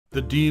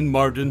The Dean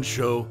Martin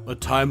Show, a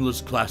timeless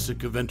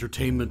classic of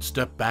entertainment,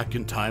 stepped back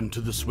in time to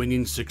the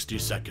swinging 60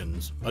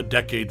 seconds, a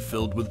decade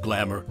filled with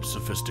glamour,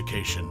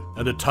 sophistication,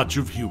 and a touch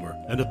of humor,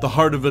 and at the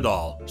heart of it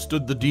all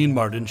stood The Dean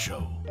Martin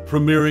Show.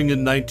 Premiering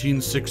in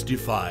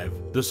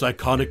 1965, this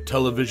iconic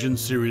television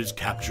series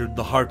captured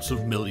the hearts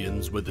of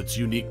millions with its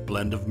unique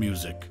blend of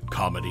music,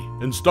 comedy,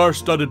 and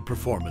star-studded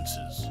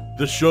performances.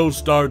 The show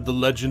starred the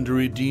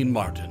legendary Dean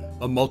Martin,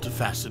 a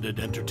multifaceted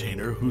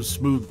entertainer whose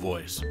smooth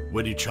voice,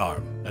 witty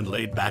charm, and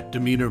laid-back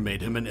demeanor made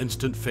him an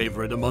instant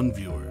favorite among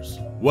viewers.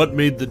 What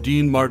made The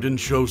Dean Martin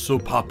Show so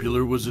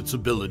popular was its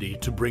ability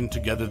to bring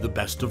together the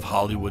best of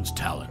Hollywood's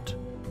talent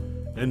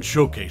and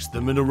showcase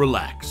them in a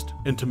relaxed,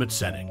 intimate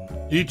setting.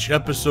 Each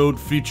episode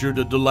featured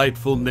a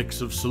delightful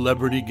mix of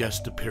celebrity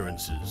guest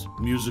appearances,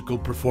 musical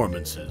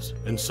performances,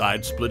 and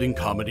side-splitting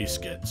comedy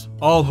skits,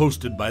 all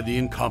hosted by the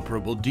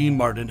incomparable Dean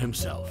Martin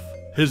himself.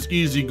 His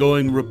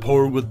easygoing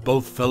rapport with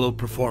both fellow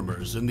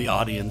performers and the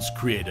audience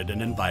created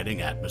an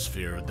inviting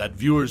atmosphere that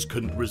viewers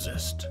couldn't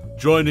resist.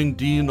 Joining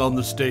Dean on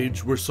the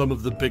stage were some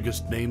of the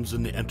biggest names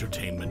in the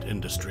entertainment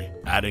industry,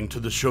 adding to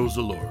the show's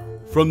allure.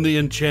 From the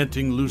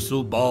enchanting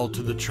Lucille Ball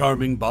to the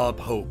charming Bob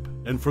Hope,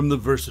 and from the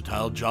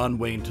versatile John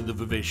Wayne to the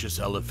vivacious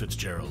Ella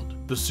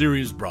Fitzgerald, the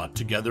series brought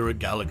together a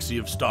galaxy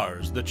of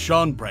stars that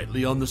shone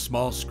brightly on the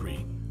small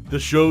screen. The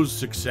show's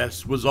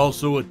success was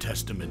also a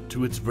testament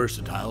to its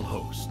versatile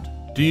host.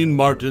 Dean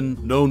Martin,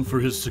 known for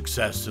his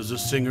success as a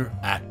singer,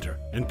 actor,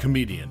 and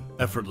comedian,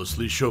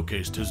 effortlessly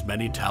showcased his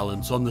many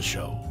talents on the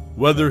show.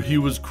 Whether he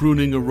was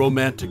crooning a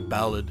romantic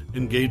ballad,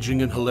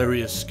 engaging in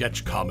hilarious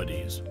sketch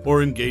comedies,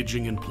 or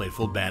engaging in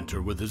playful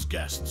banter with his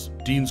guests,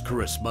 Dean's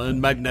charisma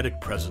and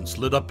magnetic presence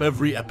lit up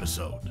every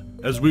episode.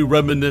 As we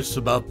reminisce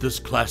about this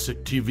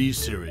classic TV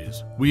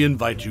series, we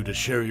invite you to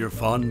share your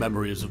fond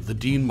memories of The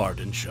Dean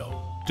Martin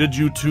Show. Did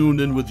you tune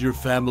in with your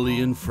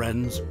family and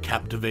friends,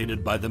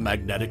 captivated by the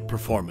magnetic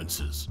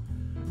performances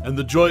and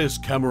the joyous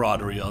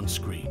camaraderie on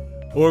screen?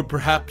 Or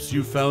perhaps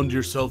you found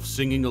yourself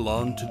singing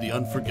along to the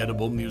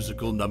unforgettable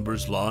musical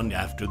numbers long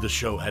after the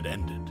show had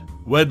ended.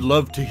 We'd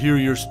love to hear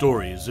your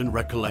stories and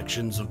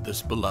recollections of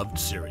this beloved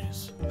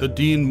series. The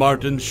Dean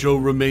Martin Show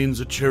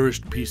remains a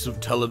cherished piece of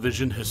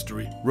television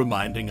history,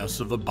 reminding us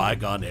of a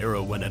bygone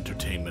era when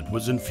entertainment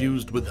was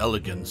infused with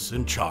elegance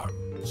and charm.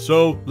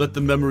 So, let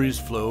the memories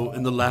flow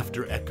and the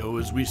laughter echo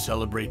as we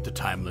celebrate the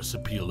timeless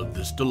appeal of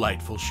this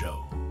delightful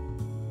show.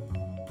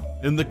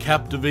 In the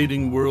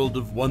captivating world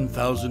of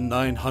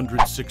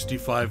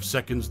 1,965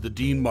 seconds, The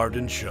Dean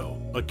Martin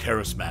Show, a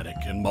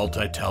charismatic and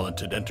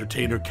multi-talented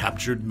entertainer,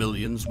 captured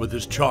millions with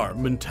his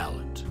charm and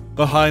talent.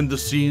 Behind the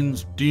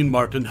scenes, Dean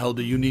Martin held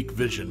a unique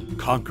vision,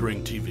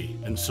 conquering TV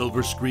and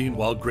silver screen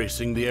while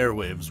gracing the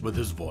airwaves with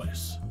his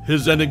voice.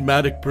 His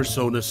enigmatic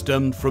persona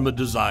stemmed from a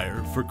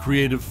desire for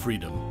creative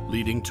freedom,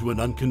 leading to an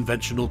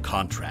unconventional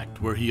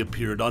contract where he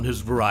appeared on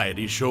his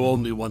variety show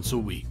only once a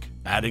week,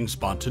 adding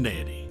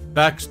spontaneity.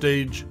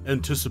 Backstage,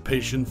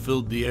 anticipation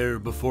filled the air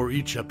before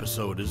each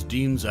episode as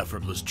Dean's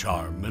effortless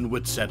charm and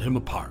wit set him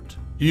apart.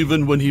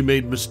 Even when he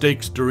made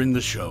mistakes during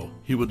the show,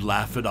 he would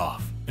laugh it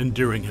off,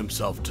 endearing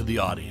himself to the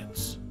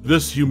audience.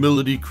 This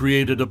humility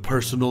created a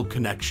personal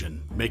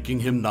connection, making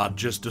him not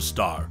just a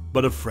star,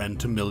 but a friend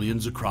to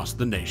millions across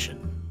the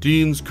nation.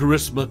 Dean's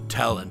charisma,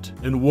 talent,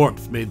 and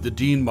warmth made The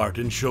Dean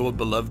Martin Show a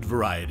beloved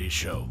variety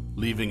show,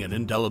 leaving an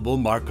indelible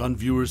mark on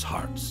viewers'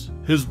 hearts.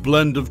 His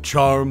blend of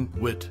charm,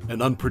 wit,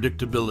 and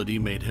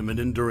unpredictability made him an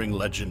enduring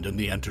legend in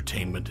the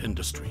entertainment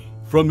industry.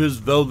 From his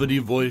velvety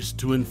voice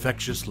to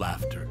infectious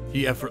laughter,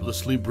 he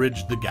effortlessly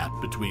bridged the gap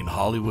between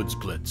Hollywood's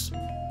glitz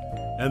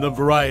and a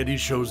variety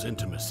show's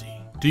intimacy.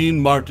 Dean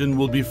Martin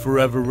will be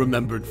forever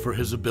remembered for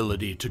his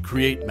ability to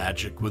create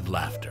magic with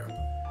laughter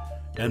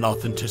and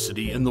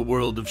authenticity in the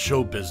world of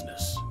show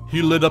business.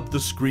 He lit up the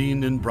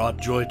screen and brought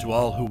joy to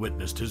all who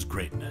witnessed his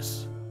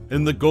greatness.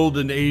 In the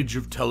golden age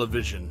of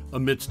television,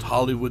 amidst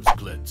Hollywood's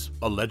glitz,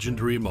 a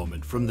legendary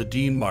moment from The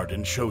Dean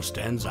Martin Show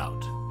stands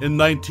out. In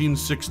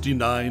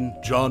 1969,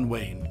 John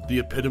Wayne, the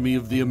epitome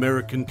of the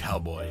American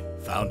cowboy,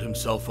 found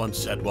himself on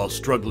set while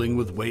struggling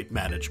with weight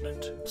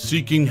management.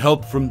 Seeking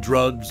help from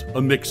drugs,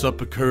 a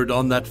mix-up occurred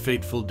on that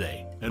fateful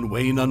day, and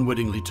Wayne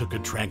unwittingly took a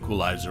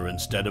tranquilizer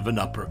instead of an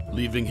upper,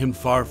 leaving him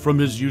far from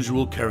his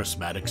usual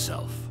charismatic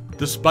self.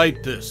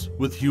 Despite this,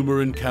 with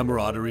humor and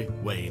camaraderie,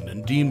 Wayne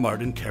and Dean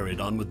Martin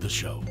carried on with the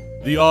show.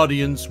 The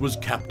audience was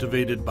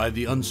captivated by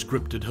the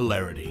unscripted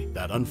hilarity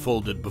that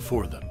unfolded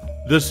before them.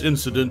 This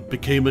incident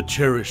became a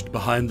cherished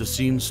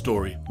behind-the-scenes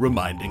story,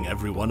 reminding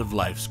everyone of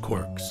life's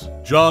quirks.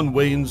 John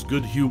Wayne's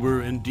good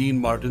humor and Dean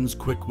Martin's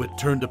quick wit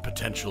turned a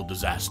potential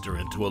disaster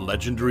into a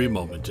legendary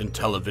moment in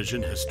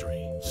television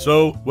history.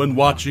 So, when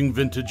watching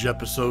vintage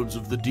episodes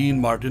of The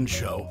Dean Martin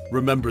Show,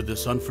 remember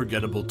this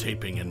unforgettable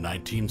taping in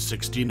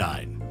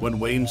 1969, when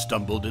Wayne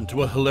stumbled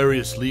into a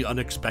hilariously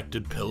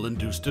unexpected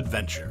pill-induced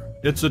adventure.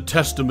 It's a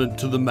testament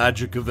to the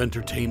magic of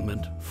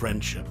entertainment,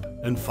 friendship,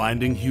 and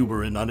finding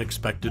humor in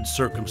unexpected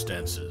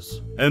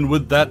circumstances. And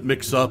with that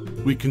mix-up,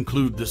 we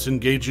conclude this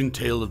engaging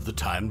tale of the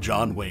time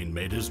John Wayne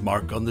made his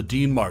mark on The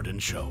Dean Martin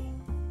Show.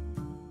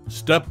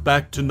 Step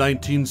back to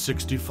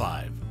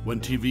 1965, when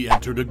TV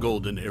entered a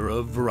golden era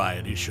of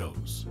variety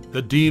shows.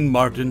 The Dean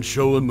Martin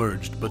Show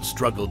emerged but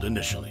struggled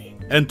initially.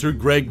 Enter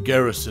Greg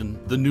Garrison,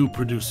 the new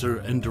producer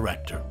and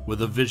director,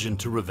 with a vision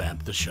to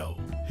revamp the show.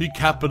 He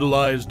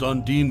capitalized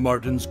on Dean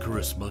Martin's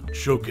charisma,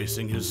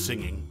 showcasing his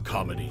singing,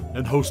 comedy,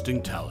 and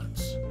hosting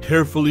talents.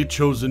 Carefully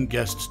chosen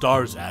guest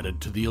stars added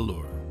to the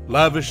allure.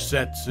 Lavish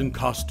sets and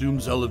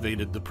costumes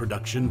elevated the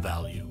production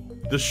value.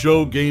 The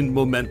show gained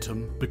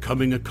momentum,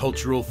 becoming a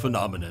cultural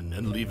phenomenon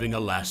and leaving a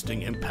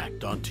lasting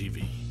impact on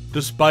TV.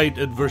 Despite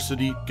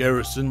adversity,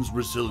 Garrison's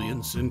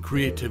resilience and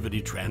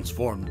creativity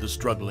transformed the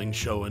struggling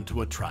show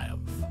into a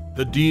triumph.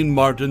 The Dean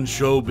Martin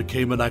Show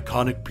became an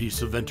iconic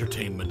piece of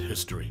entertainment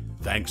history,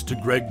 thanks to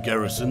Greg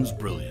Garrison's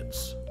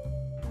brilliance.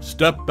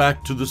 Step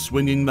back to the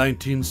swinging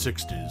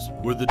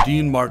 1960s, where the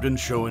Dean Martin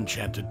Show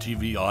enchanted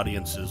TV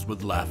audiences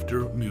with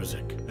laughter,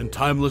 music, and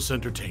timeless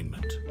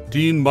entertainment.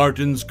 Dean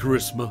Martin's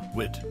charisma,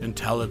 wit, and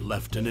talent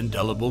left an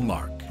indelible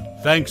mark.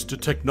 Thanks to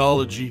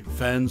technology,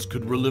 fans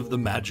could relive the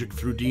magic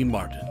through Dean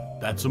Martin.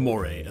 That's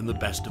Amore and the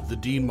best of the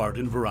Dean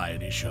Martin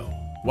variety show.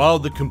 While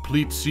the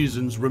complete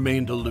seasons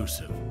remained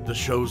elusive, the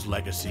show's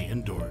legacy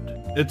endured.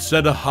 It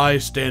set a high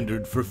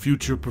standard for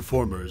future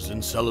performers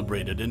and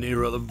celebrated an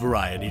era of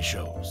variety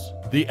shows.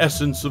 The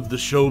essence of the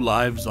show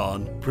lives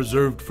on,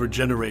 preserved for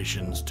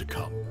generations to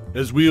come.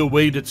 As we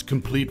await its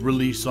complete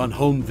release on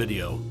home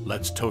video,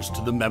 let's toast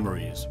to the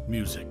memories,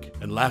 music,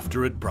 and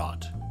laughter it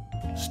brought.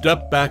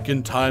 Step back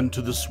in time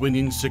to the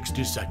swinging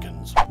 60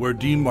 seconds, where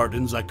Dean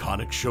Martin's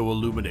iconic show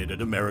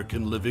illuminated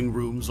American living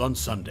rooms on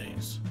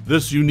Sundays.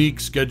 This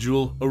unique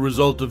schedule, a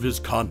result of his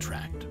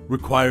contract,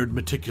 required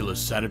meticulous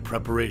set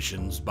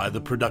preparations by the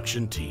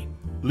production team.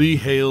 Lee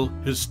Hale,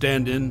 his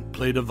stand-in,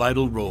 played a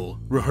vital role,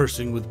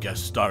 rehearsing with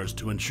guest stars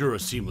to ensure a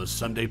seamless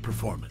Sunday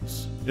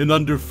performance. In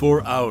under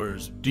 4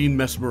 hours, Dean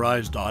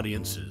mesmerized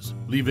audiences,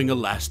 leaving a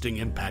lasting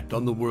impact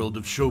on the world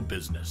of show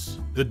business.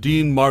 The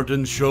Dean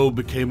Martin Show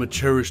became a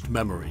cherished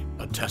memory,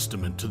 a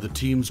testament to the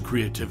team's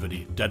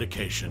creativity,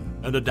 dedication,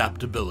 and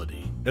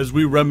adaptability. As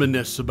we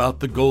reminisce about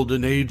the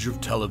golden age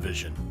of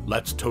television,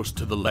 let's toast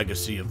to the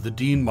legacy of the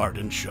Dean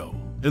Martin Show.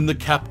 In the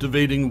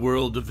captivating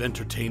world of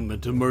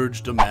entertainment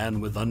emerged a man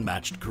with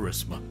unmatched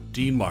charisma,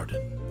 Dean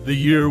Martin. The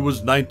year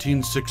was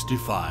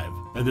 1965,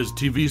 and his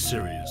TV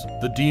series,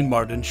 The Dean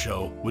Martin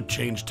Show, would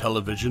change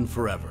television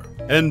forever.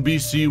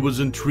 NBC was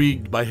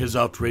intrigued by his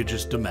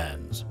outrageous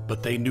demands,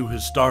 but they knew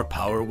his star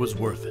power was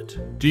worth it.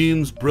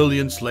 Dean's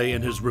brilliance lay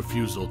in his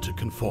refusal to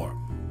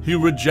conform. He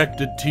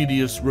rejected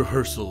tedious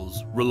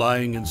rehearsals,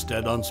 relying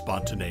instead on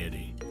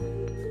spontaneity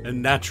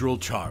and natural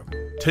charm.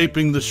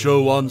 Taping the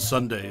show on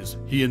Sundays,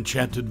 he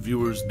enchanted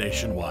viewers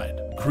nationwide,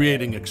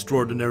 creating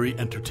extraordinary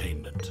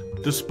entertainment.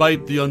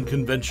 Despite the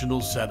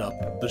unconventional setup,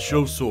 the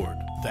show soared,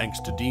 thanks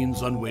to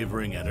Dean's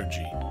unwavering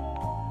energy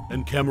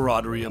and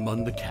camaraderie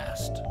among the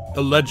cast.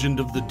 The legend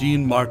of the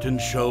Dean Martin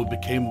Show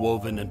became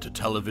woven into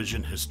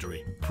television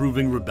history,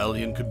 proving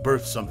rebellion could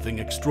birth something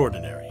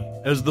extraordinary.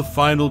 As the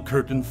final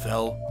curtain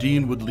fell,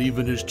 Dean would leave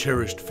in his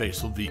cherished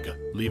Facial Vega,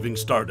 leaving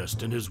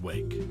stardust in his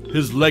wake.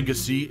 His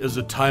legacy as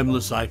a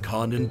timeless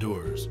icon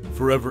endures,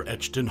 forever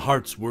etched in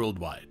hearts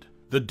worldwide.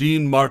 The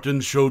Dean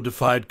Martin Show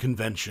defied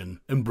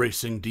convention,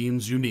 embracing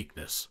Dean's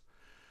uniqueness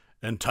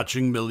and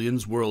touching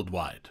millions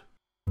worldwide.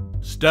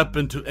 Step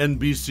into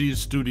NBC's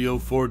Studio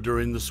 4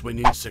 during the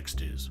swinging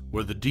 60s,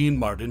 where the Dean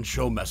Martin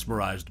Show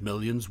mesmerized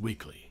millions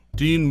weekly.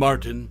 Dean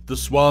Martin, the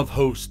suave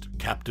host,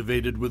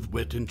 captivated with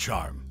wit and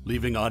charm,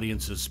 leaving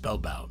audiences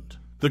spellbound.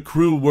 The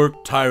crew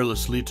worked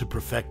tirelessly to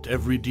perfect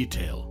every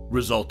detail,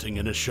 resulting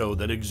in a show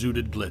that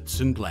exuded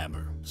glitz and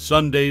glamour.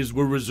 Sundays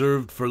were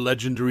reserved for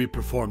legendary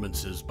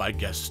performances by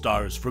guest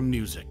stars from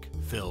music,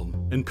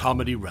 film, and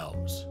comedy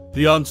realms.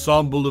 The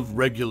ensemble of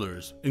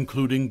regulars,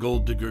 including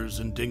Golddiggers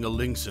and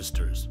Ding-A-Ling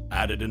sisters,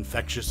 added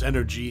infectious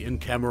energy and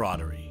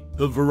camaraderie.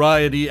 The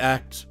variety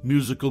acts,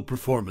 musical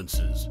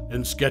performances,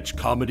 and sketch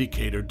comedy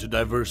catered to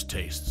diverse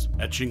tastes,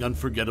 etching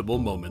unforgettable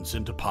moments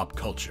into pop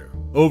culture.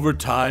 Over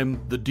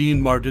time, the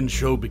Dean Martin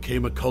Show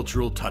became a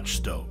cultural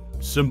touchstone,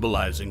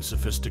 symbolizing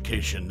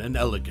sophistication and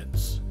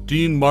elegance.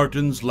 Dean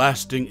Martin's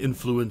lasting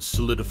influence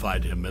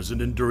solidified him as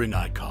an enduring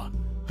icon.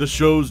 The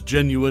show's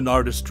genuine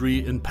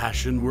artistry and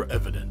passion were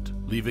evident,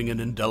 leaving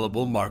an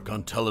indelible mark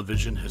on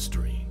television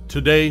history.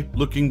 Today,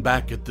 looking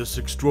back at this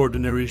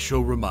extraordinary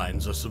show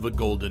reminds us of a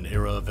golden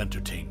era of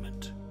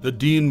entertainment. The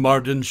Dean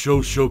Martin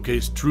Show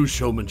showcased true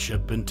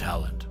showmanship and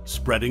talent,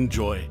 spreading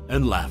joy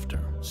and laughter.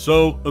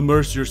 So,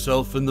 immerse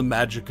yourself in the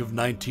magic of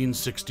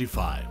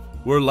 1965,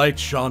 where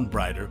lights shone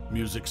brighter,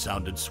 music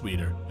sounded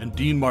sweeter, and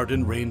Dean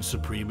Martin reigned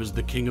supreme as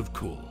the king of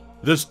cool.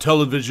 This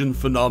television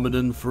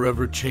phenomenon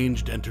forever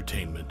changed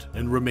entertainment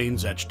and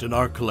remains etched in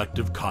our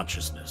collective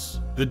consciousness.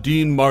 The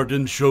Dean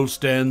Martin Show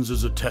stands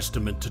as a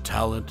testament to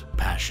talent,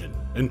 passion,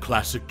 and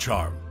classic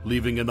charm,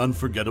 leaving an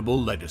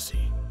unforgettable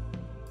legacy.